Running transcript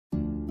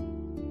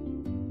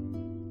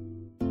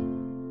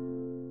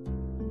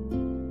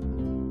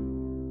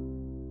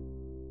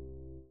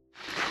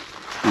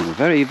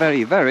Very,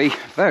 very, very,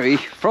 very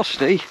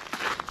frosty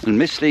and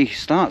misty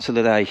start to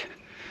the day.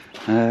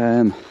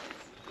 I'm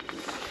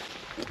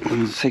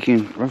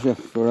taking Roger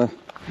for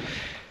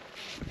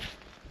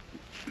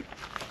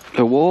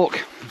a walk.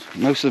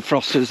 Most of the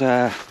frost is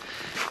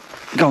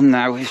gone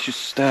now. It's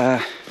just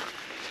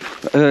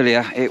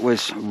earlier it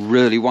was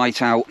really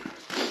white out,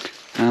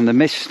 and the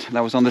mist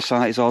that was on the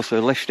site is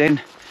also lifting.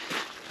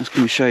 Just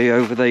going to show you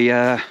over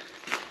the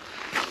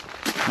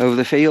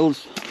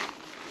fields.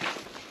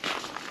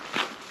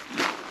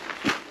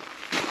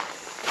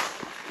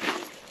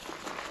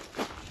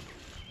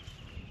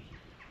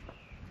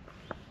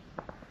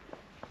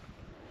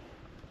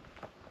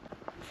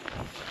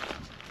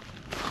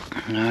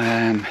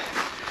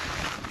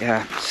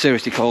 Yeah,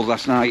 seriously cold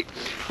last night,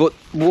 but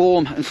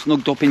warm and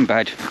snugged up in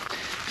bed.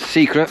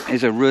 Secret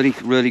is a really,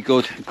 really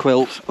good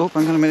quilt. Oh,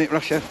 hang on a minute,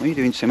 Rasha, what are you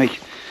doing to me?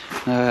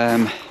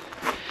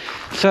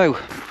 So,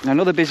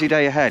 another busy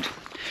day ahead.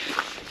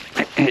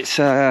 It's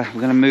we're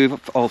going to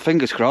move, all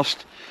fingers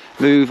crossed,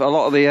 move a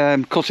lot of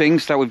the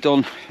cuttings that we've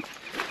done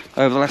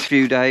over the last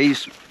few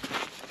days.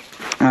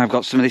 I've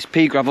got some of this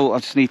pea gravel. I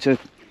just need to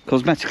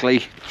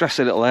cosmetically dress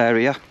a little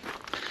area.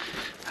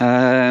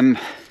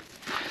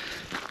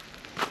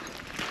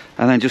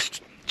 And then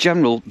just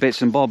general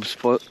bits and bobs,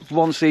 but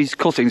once these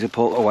cuttings are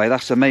put away,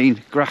 that's the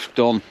main graft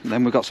done.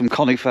 Then we've got some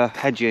conifer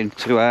hedging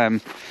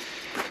to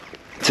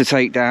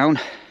take down.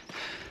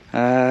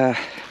 Now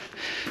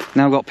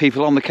I've got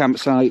people on the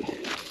campsite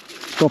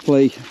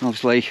properly,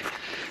 obviously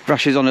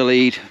Rashes on the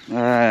lead,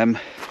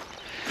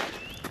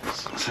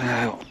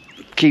 so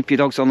keep your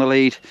dogs on the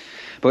lead.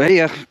 But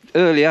here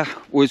earlier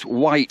was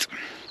white.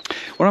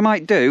 What I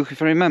might do,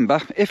 if I remember,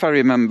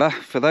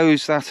 for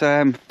those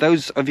that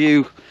those of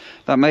you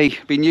that may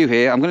be new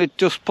here, I'm going to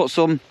just put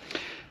some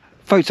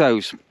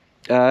photos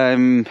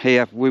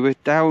here. We were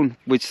down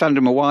with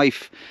Sandra, my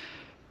wife,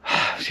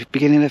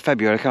 beginning of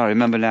February, I can't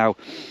remember now,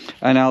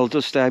 and I'll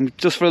just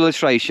for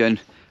illustration,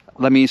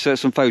 let me insert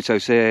some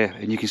photos here,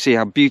 and you can see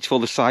how beautiful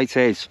the site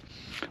is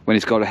when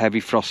it's got a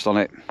heavy frost on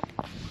it.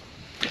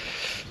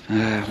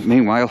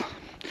 Meanwhile,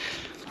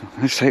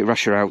 let's take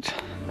Rasher out.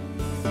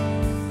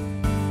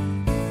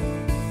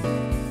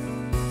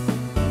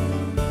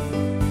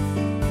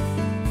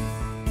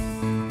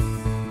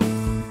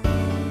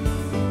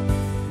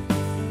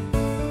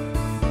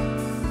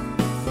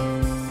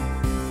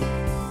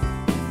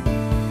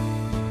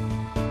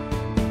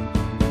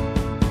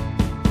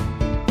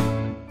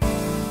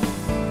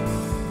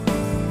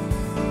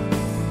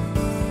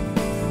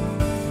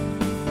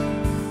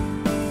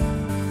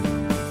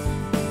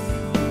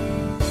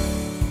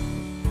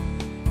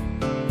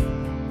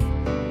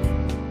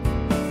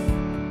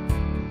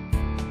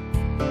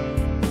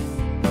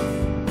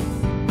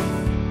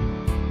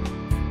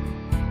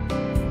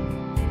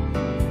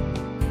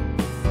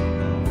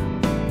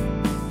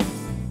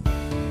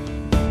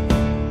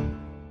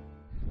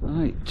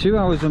 Right, 2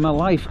 hours of my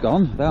life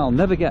gone that I'll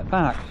never get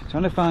back.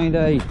 Trying to find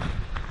a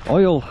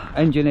oil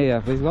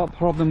engineer. We've got a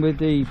problem with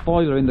the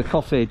boiler in the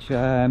cottage,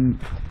 and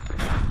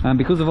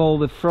because of all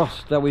the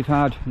frost that we've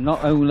had,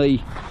 not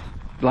only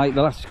like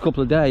the last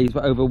couple of days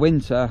but over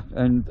winter,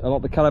 and a lot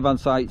of the caravan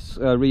sites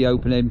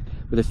reopening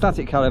with the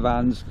static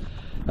caravans,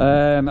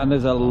 and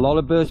there's a lot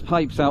of burst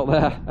pipes out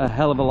there, a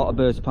hell of a lot of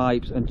burst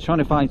pipes, and trying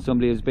to find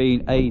somebody has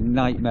been a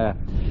nightmare.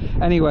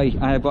 Anyway,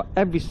 I have got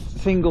every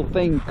single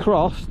thing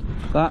crossed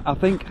that I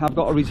think I've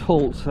got a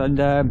result, and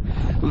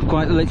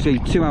quite literally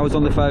 2 hours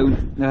on the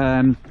phone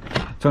trying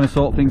to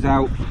sort things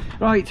out.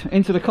 Right,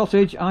 into the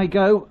cottage I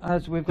go,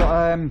 as we've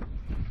got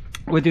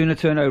we're doing a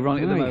turnover on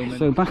it at the moment.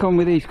 So back on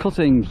with these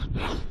cuttings.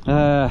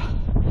 So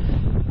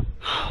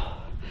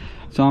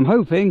I'm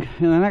hoping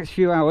in the next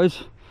few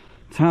hours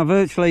to have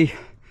virtually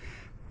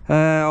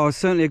or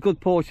certainly a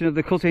good portion of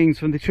the cuttings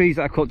from the trees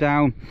that I cut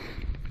down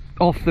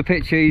off the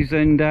pitches,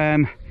 and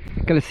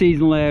get a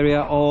seasonal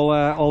area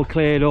all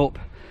cleared up.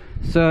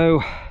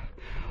 So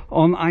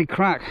on I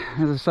crack,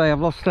 as I say,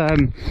 I've lost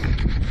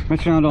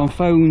went around on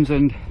phones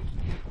and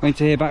went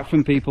to hear back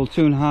from people.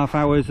 2.5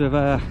 hours of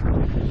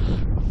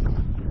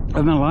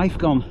my life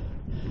gone.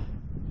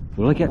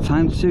 Will I get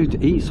time to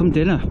eat some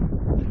dinner?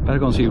 Better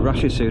go and see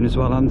Rasha soon as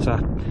well, haven't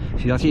I?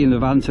 She's actually in the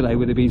van today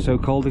with it being so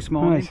cold this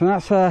morning. Right, so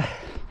that's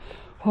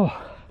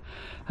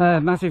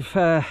massive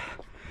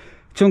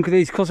chunk of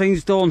these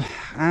cuttings done,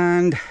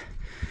 and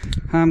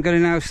I'm going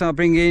to now start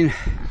bringing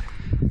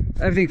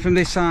everything from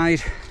this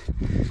side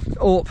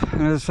up,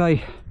 and as I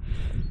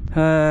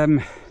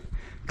say,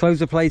 close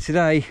the play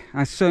today.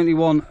 I certainly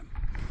want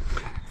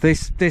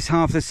this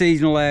half of the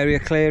seasonal area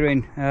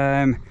clearing,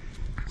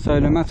 so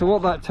no matter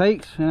what that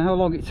takes and how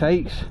long it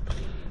takes,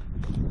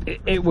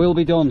 it will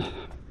be done,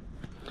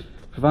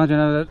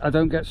 provided I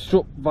don't get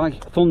struck by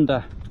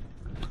thunder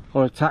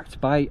or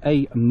attacked by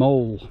a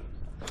mole.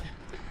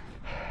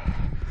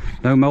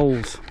 No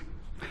moles.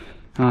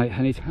 Right,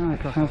 I need to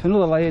have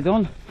another layer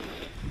done,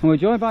 and we're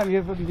joined by you.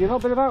 You've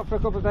not been about for a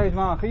couple of days,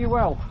 Mark. Are you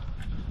well?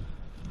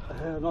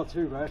 Not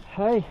too bad.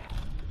 Hey,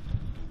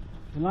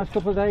 a nice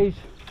couple of days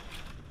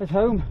at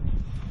home.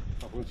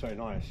 I wouldn't say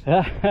nice.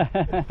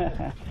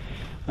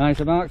 Right,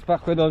 so Mark's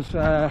back with us.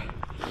 So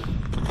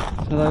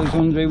those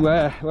wondering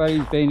where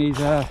he's been, he's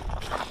had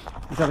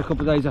a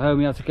couple of days at home.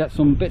 He had to get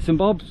some bits and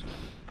bobs.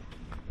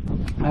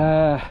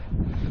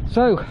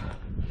 So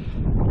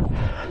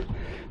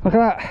look at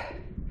that,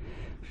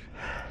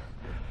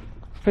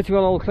 pretty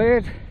well all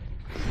cleared.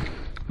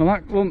 And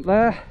that lump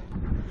there,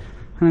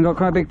 and I've got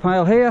quite a big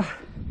pile here,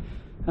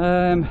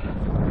 and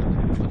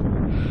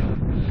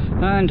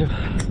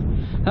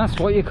that's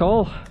what you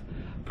call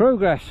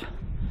progress.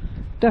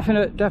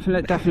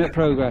 Definite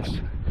progress.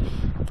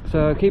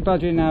 So keep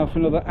badgering now for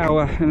another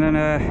hour, and then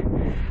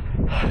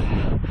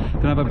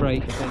gonna have a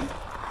break, I think.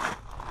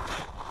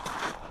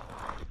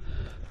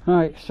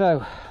 Right,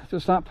 so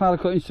just that pile of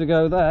cuttings to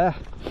go there.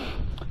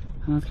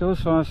 And let's go as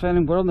far as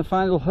saying we're on the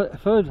final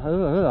hurdle.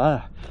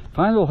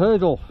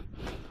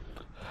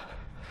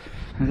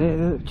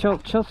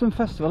 Cheltenham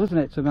Festival, isn't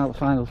it, to melt the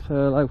final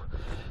furlough?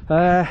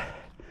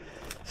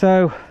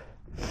 So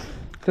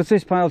just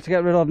this pile to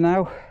get rid of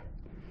now,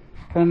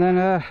 and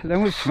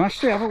then we've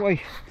smashed it, haven't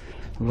we?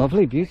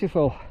 Lovely,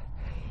 beautiful.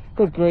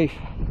 Good grief.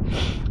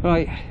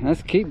 Right,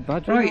 let's keep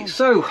badgering. Right,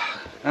 so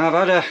I've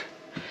had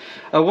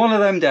a one of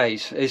them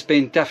days. It's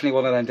been definitely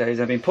one of them days.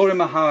 I've been pouring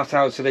my heart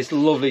out to this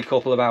lovely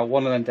couple about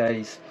one of them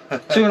days.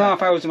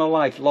 2.5 hours of my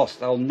life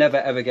lost. I'll never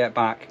ever get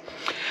back.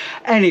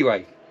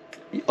 Anyway,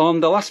 on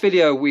the last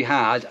video we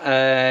had,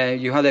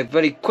 you had a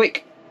very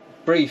quick,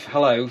 brief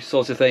hello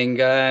sort of thing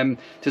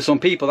to some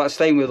people that are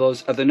staying with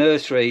us at the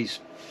nurseries.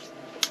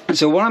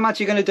 So what I'm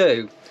actually going to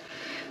do,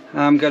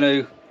 I'm going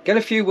to get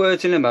a few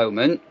words in a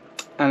moment,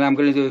 and I'm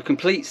going to do a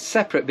complete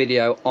separate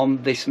video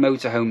on this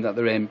motorhome that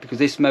they're in, because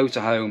this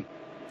motorhome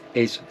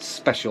is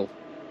special.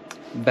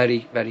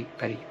 Very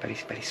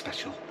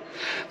special.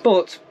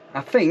 But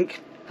I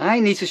think I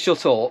need to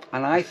shut up,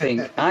 and I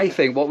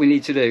think what we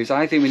need to do is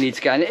I think we need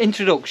to get an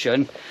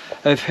introduction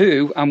of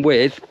who I'm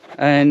with,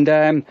 and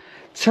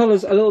tell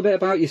us a little bit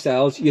about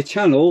yourselves, your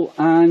channel,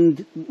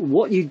 and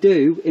what you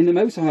do in the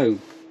motorhome.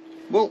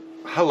 Well,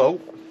 hello,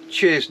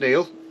 cheers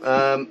Neil.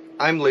 I'm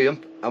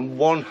Liam. I'm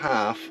one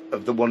half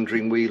of the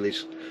Wandering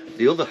Wheelies.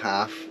 The other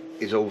half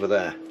is over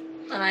there.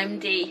 And I'm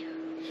Dee.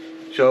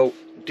 So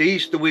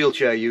Dee's the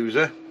wheelchair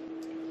user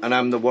and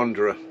I'm the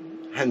wanderer,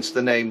 hence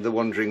the name the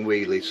Wandering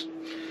Wheelies.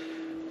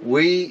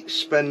 We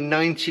spend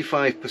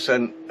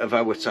 95% of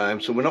our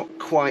time, so we're not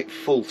quite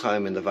full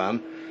time in the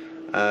van,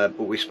 but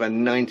we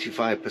spend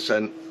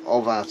 95%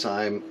 of our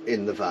time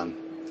in the van.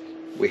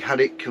 We had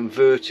it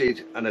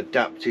converted and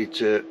adapted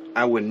to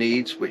our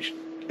needs, which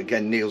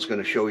again Neil's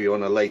going to show you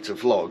on a later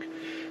vlog,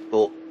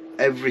 but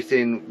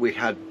everything we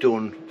had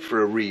done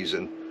for a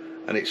reason,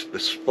 and it's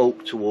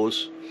bespoke to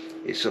us.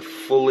 It's a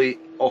fully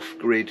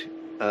off-grid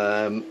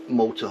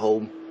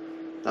motorhome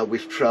that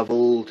we've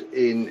travelled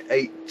in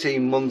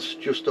 18 months,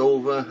 just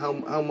over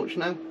how much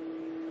now?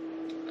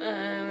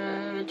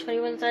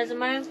 21,000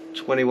 miles.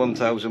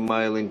 21,000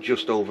 miles in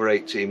just over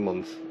 18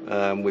 months.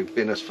 We've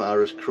been as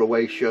far as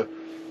Croatia,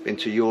 been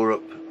to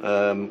Europe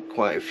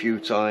quite a few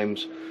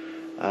times.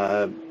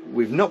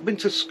 We've not been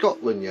to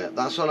Scotland yet.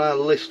 That's on our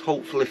list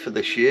hopefully for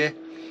this year,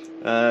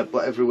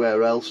 but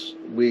everywhere else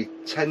we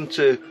tend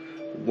to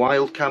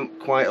wild camp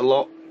quite a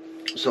lot,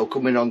 so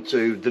coming on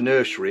to the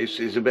nurseries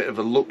is a bit of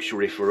a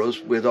luxury for us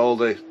with all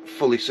the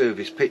fully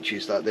serviced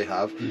pitches that they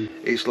have.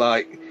 It's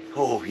like,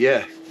 oh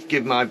yeah,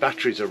 give my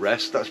batteries a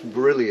rest, that's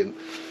brilliant.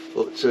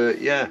 But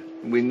yeah,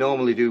 we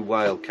normally do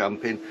wild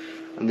camping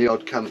and the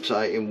odd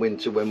campsite in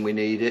winter when we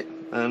need it,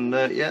 and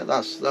yeah,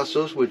 that's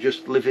us. We're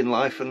just living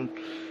life and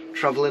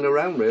travelling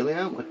around really,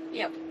 aren't we?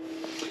 Yep.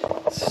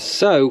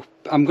 So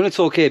I'm going to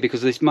talk here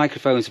because this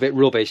microphone's a bit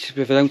rubbish.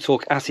 If I don't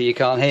talk at it, you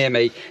can't hear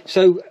me.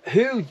 So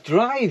who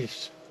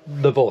drives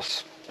the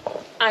bus?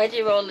 I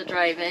do all the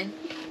driving.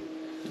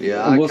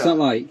 Yeah. And what's that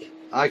like?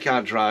 I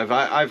can't drive.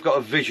 I've got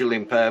a visual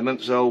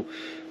impairment, so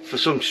for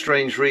some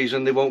strange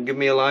reason they won't give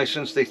me a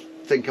licence. They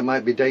think I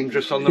might be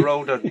dangerous on the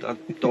road. I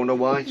don't know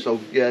why. So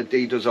yeah,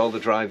 Dee does all the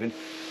driving.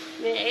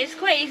 Yeah, it's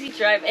quite easy to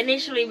drive.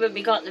 Initially when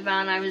we got the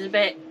van I was a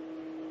bit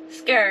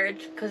scared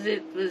because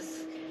it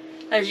was,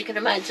 as you can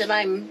imagine,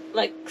 I'm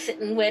like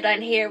sitting way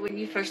down here when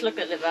you first look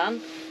at the van.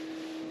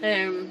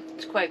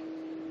 It's quite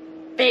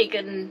big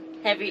and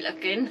heavy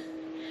looking,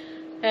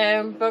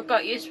 but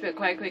got used to it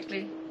quite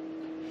quickly.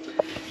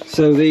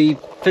 So the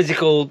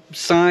physical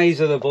size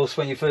of the bus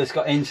when you first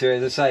got into it,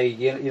 as I say,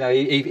 you know,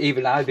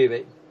 even I'd be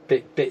a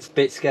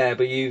bit scared,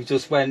 but you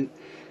just went.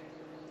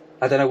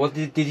 I don't know. What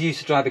did you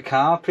used to drive a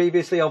car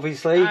previously?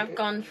 Obviously, I've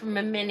gone from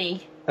a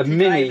mini.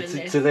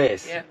 To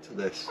this. Yeah. To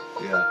this,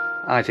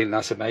 yeah. I think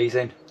that's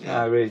amazing.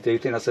 Yeah. I really do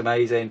think that's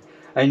amazing.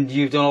 And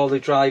you've done all the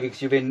driving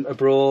because you've been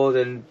abroad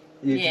and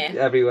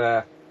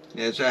everywhere.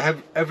 Yeah,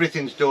 so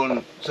everything's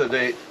done. So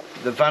the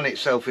van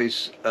itself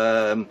is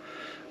the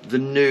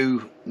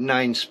new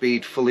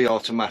 9-speed fully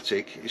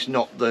automatic. It's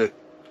not the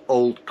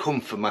old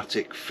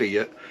Comformatic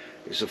Fiat.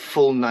 It's a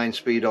full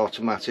 9-speed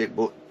automatic,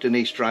 but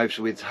Denise drives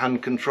with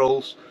hand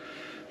controls.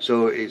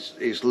 So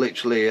it's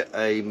literally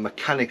a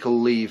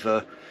mechanical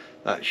lever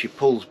that she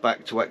pulls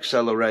back to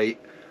accelerate,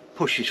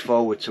 pushes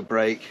forward to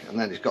brake, and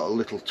then it's got a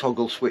little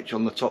toggle switch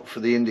on the top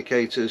for the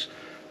indicators,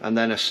 and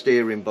then a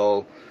steering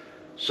ball.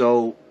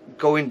 So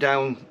going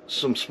down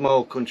some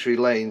small country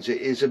lanes,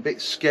 it is a bit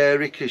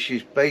scary because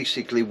she's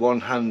basically one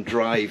hand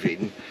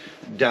driving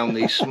down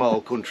these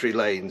small country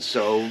lanes.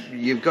 So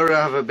you've got to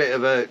have a bit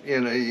of a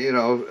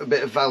a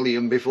bit of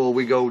Valium before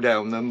we go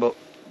down them. But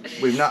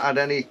we've not had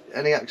any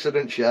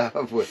accidents yet,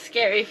 have we?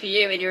 Scary for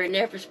you, and you're a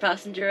nervous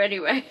passenger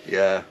anyway.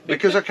 Yeah,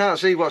 because I can't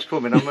see what's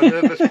coming. I'm a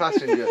nervous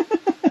passenger.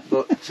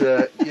 But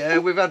yeah,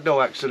 we've had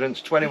no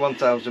accidents.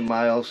 21,000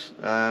 miles.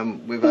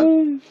 We've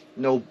had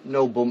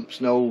no bumps,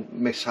 no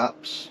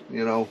mishaps.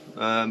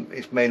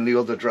 It's mainly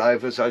other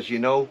drivers, as you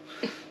know.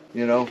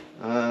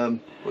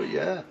 But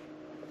yeah.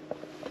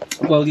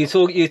 Well,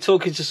 you're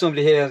talking to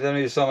somebody here. I don't know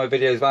if you saw my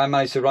videos, but I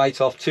managed to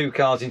write off 2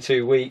 cars in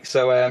 2 weeks.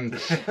 So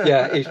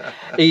yeah,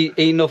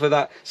 enough of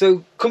that.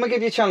 So come and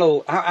give your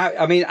channel.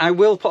 I mean, I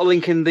will put a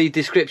link in the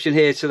description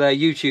here to their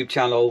YouTube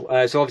channel.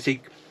 So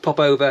obviously, pop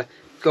over,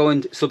 go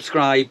and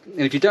subscribe.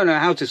 And if you don't know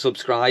how to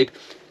subscribe,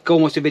 go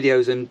and watch the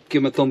videos and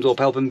give them a thumbs up.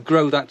 Help them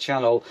grow that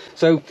channel.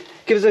 So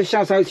give us a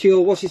shout out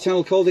to what's your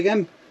channel called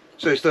again?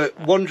 So it's the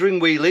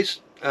Wandering Wheelies.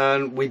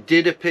 And we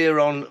did appear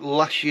on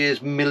last year's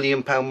 £1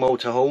 Million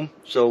Motorhome.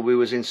 So we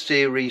was in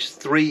series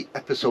 3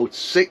 episode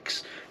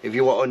 6. If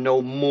you want to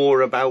know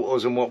more about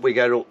us and what we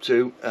get up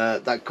to,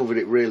 that covered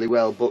it really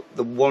well. But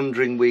the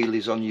Wandering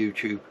Wheelies on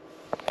YouTube.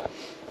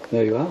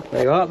 There you are,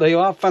 there you are, there you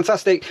are,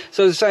 fantastic.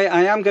 So as I say,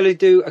 I am going to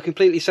do a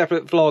completely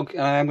separate vlog,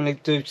 and I am going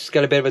to just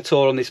get a bit of a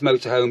tour on this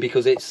motorhome,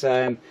 because it's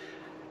is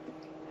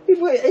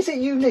it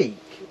unique?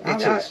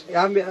 It is.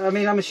 I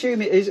mean, I'm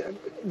assuming it is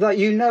that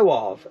you know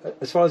of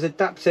as far as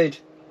adapted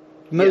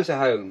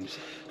motorhomes.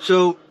 Yeah.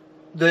 So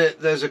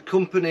there's a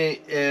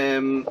company,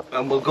 and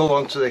we'll go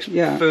on to this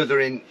further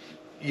in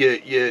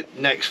your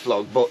next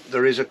vlog, but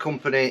there is a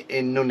company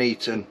in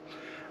Nuneaton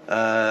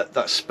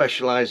that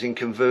specialise in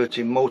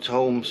converting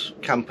motorhomes,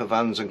 camper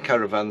vans and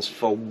caravans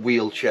for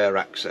wheelchair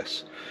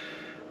access.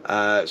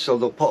 So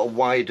they'll put a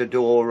wider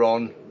door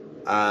on,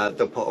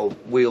 they'll put a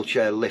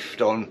wheelchair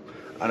lift on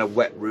and a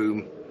wet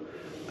room.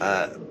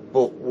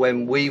 But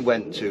when we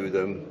went to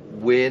them,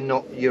 we're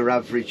not your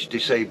average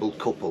disabled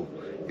couple.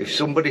 If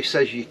somebody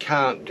says you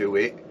can't do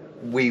it,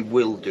 we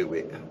will do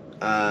it.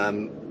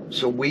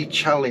 So we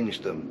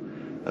challenged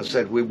them and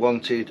said we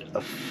wanted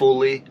a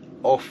fully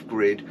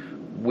off-grid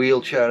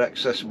wheelchair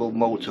accessible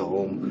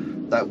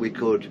motorhome that we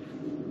could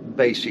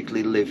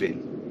basically live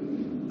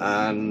in,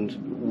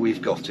 and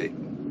we've got it.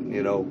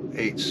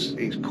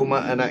 It's come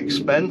at an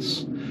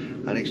expense,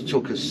 and it's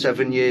took us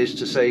 7 years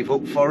to save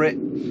up for it,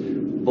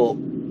 but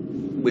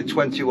with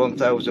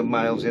 21,000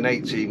 miles in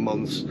 18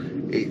 months,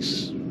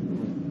 it's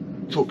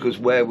took us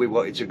where we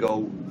wanted to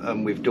go,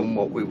 and we've done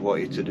what we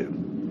wanted to do.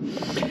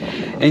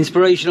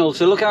 Inspirational.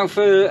 So look out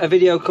for a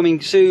video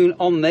coming soon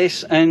on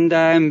this, and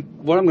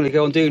what I'm going to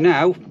go and do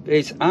now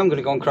is I'm going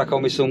to go and crack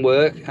on with some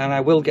work, and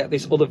I will get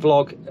this other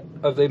vlog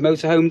of the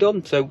motorhome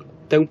done. So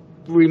don't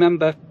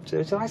remember.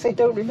 So I say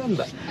don't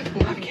remember.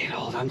 I'm getting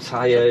old. I'm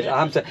tired.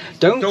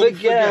 Don't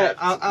forget.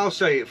 I'll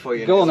say it for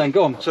you. Go on then.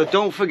 Go on. So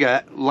don't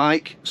forget,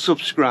 like,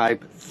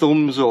 subscribe,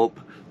 thumbs up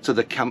to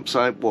the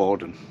Campsite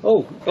Warden.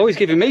 Oh, he's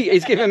giving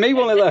me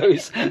one of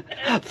those.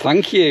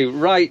 Thank you.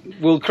 Right,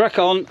 we'll crack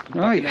on.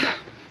 Right,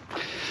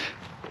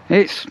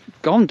 it's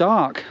gone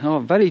dark. Oh,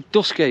 very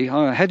dusky.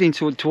 Heading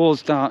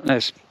towards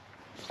darkness.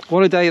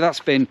 What a day that's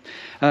been.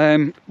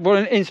 What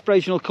an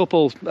inspirational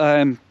couple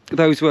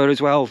those were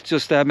as well.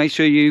 Just make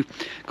sure you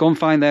go and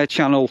find their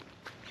channel.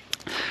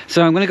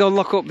 So I'm going to go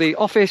lock up the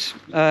office,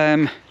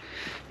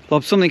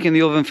 lob something in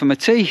the oven for my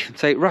tea,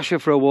 take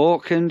Rasha for a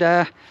walk, and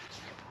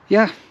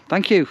yeah,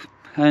 thank you.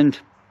 And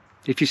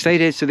if you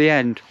stayed here to the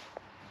end,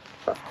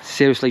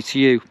 seriously to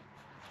you,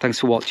 thanks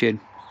for watching.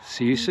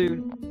 See you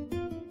soon.